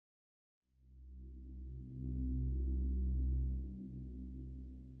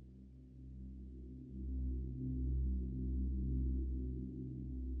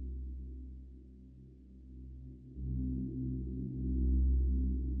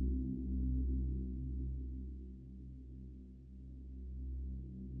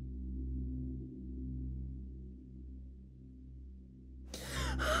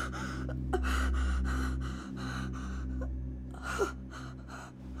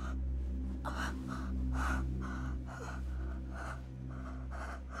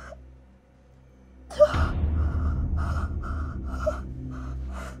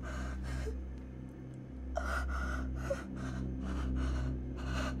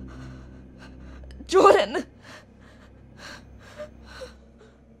Jordan!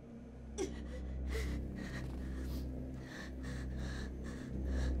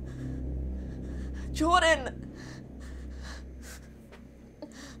 Jordan!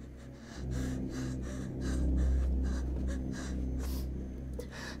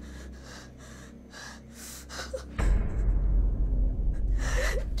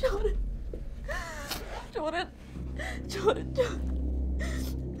 Jordan! Jordan! Jordan!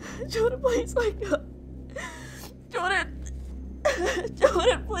 Jordan, please wake up! Jordan!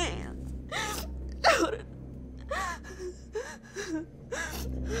 Jordan, please! Jordan!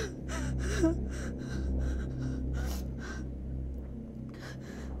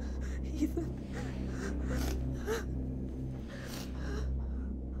 Ethan.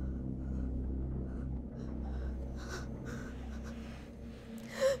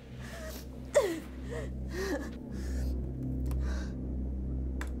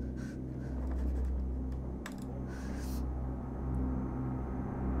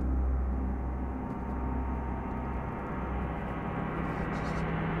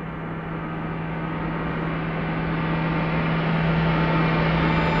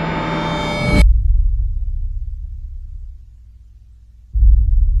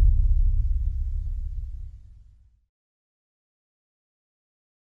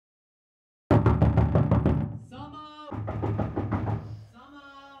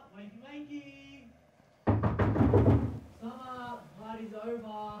 Party's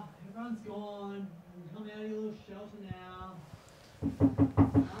over. Everyone's gone. Come out of your little shelter now.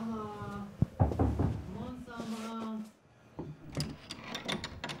 Summer. Come on, Summer.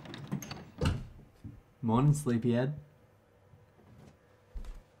 Morning, sleepyhead.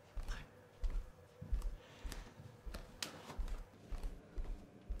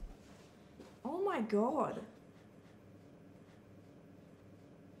 Oh my god.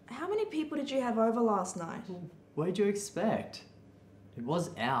 How many people did you have over last night? What did you expect? It was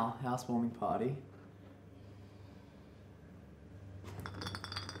our housewarming party.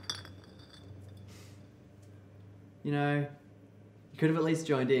 You know, you could have at least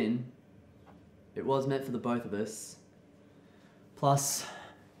joined in. It was meant for the both of us. Plus,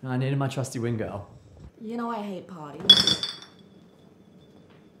 I needed my trusty wing girl. You know I hate parties.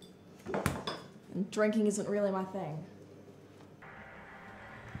 And drinking isn't really my thing.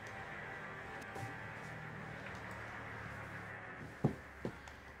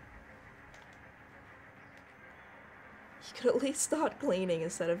 You could at least start cleaning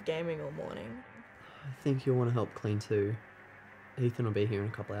instead of gaming all morning. I think you'll want to help clean too. Ethan will be here in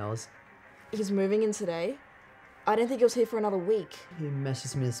a couple hours. He's moving in today? I didn't think he was here for another week. He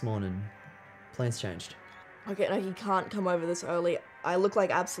messaged me this morning. Plans changed. Okay, no, he can't come over this early. I look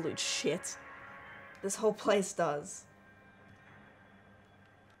like absolute shit. This whole place does.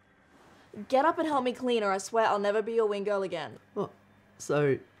 Get up and help me clean, or I swear I'll never be your wing girl again. Oh,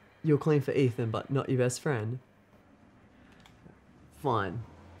 so you'll clean for Ethan, but not your best friend? Fine.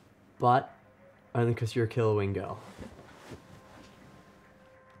 But only because you're a killer wing girl.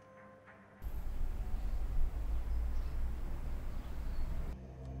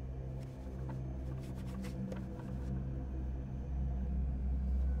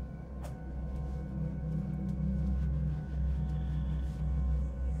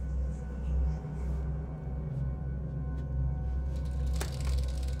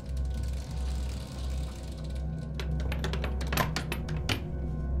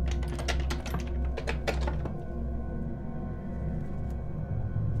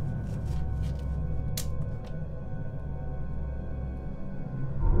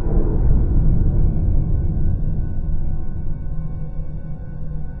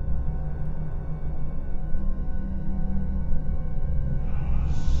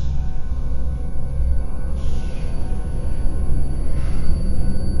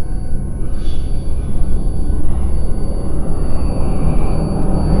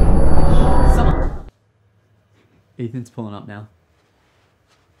 Ethan's pulling up now.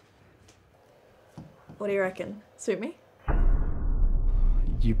 What do you reckon? Suit me?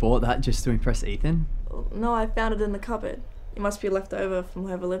 You bought that just to impress Ethan? No, I found it in the cupboard. It must be left over from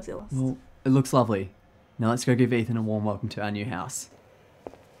whoever lived here last. Well, it looks lovely. Now let's go give Ethan a warm welcome to our new house.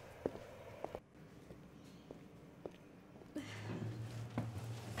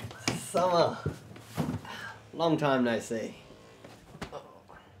 Summer. Long time no see.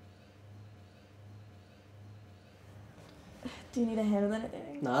 Do you need a hand with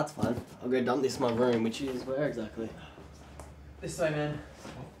anything? No, that's fine. I'll go dump this in my room, which is where exactly? This way, man.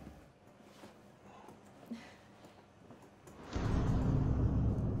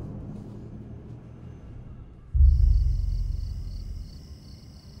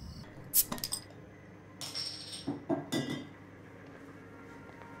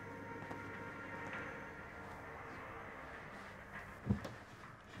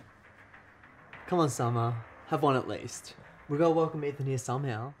 Come on, Summer. Have one at least. We gotta welcome Ethan here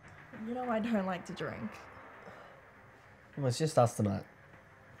somehow. You know I don't like to drink. Well, it's just us tonight.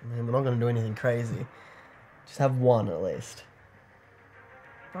 I mean, we're not going to do anything crazy. Just have one at least.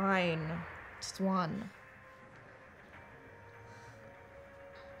 Fine. Just one.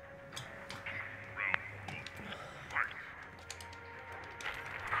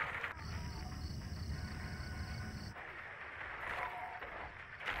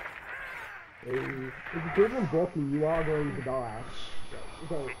 If you keep on blocking, you are going to die.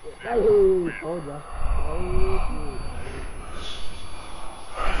 Okay. Hey, told ya.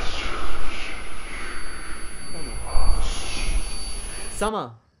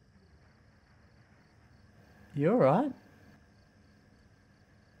 Summer! You alright?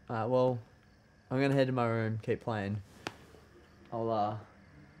 Alright, well, I'm gonna head to my room, keep playing. I'll,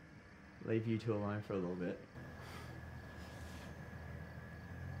 leave you two alone for a little bit.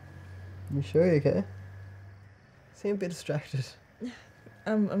 You sure you're okay? Seem a bit distracted.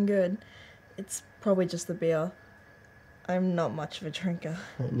 I'm good. It's probably just the beer. I'm not much of a drinker.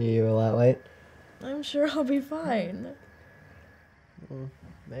 I knew you were lightweight. I'm sure I'll be fine. Well,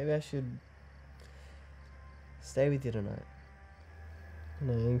 maybe I should stay with you tonight. You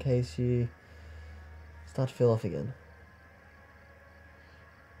know, in case you start to feel off again.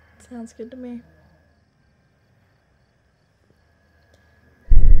 Sounds good to me.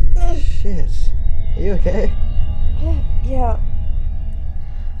 Shit. Are you okay? Yeah.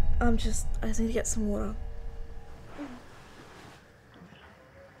 I just need to get some water.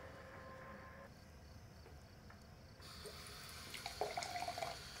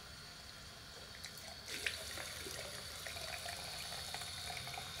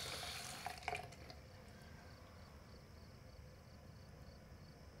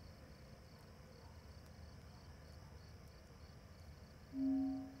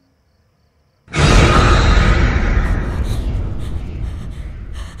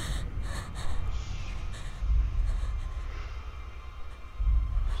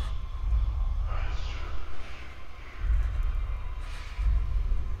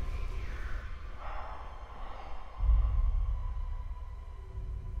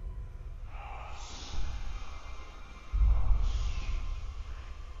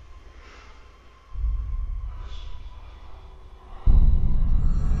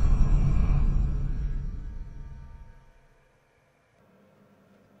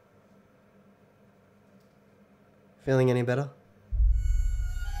 Feeling any better?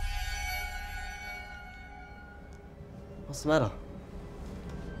 What's the matter?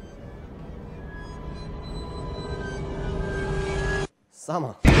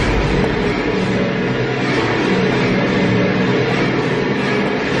 Summer.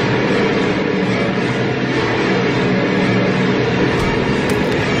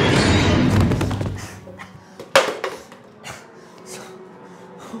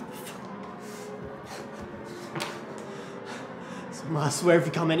 I swear if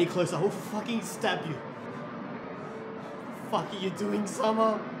you come any closer, I'll fucking stab you. What the fuck are you doing,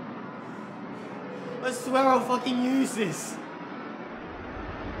 Summer? I swear I'll fucking use this.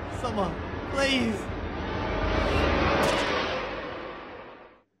 Summer, please.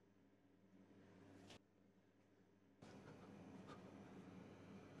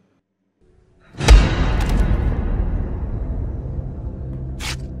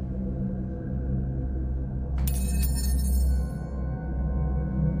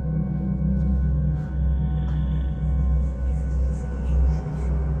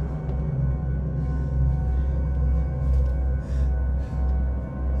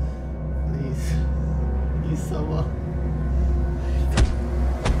 Summer.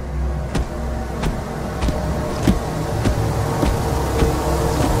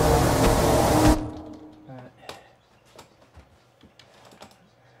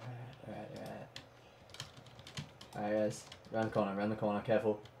 Alright guys, round the corner,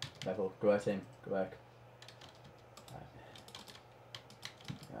 careful. Careful, good work team, good work.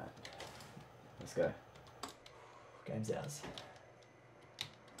 Alright, let's go. Game's ours.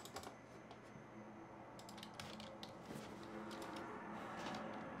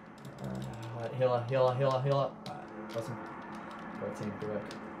 Alright, healer. Alright, awesome. Good work team, good work.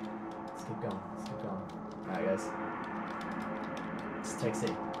 Let's keep going. Alright guys. Let's take C.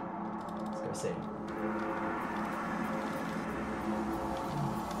 Let's go C.